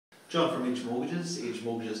John from Edge Mortgages,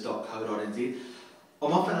 edgemortgages.co.nz.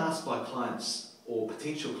 I'm often asked by clients or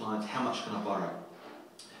potential clients, how much can I borrow?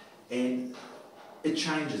 And it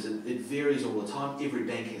changes, it varies all the time. Every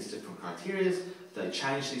bank has different criteria. They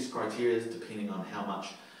change these criteria depending on how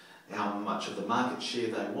much of the market share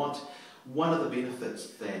they want. One of the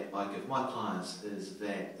benefits that I give my clients is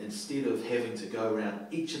that instead of having to go around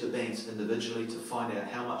each of the banks individually to find out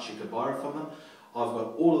how much you can borrow from them, I've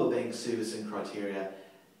got all of the bank servicing criteria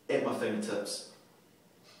at my fingertips,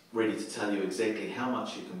 ready to tell you exactly how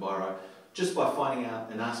much you can borrow. Just by finding out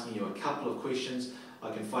and asking you a couple of questions,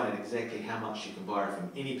 I can find out exactly how much you can borrow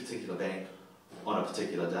from any particular bank on a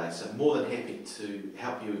particular day. So more than happy to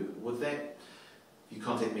help you with that. You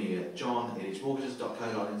contact me at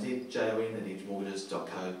john@edgemortgages.co.nz,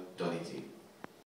 jon@edgemortgages.co.nz.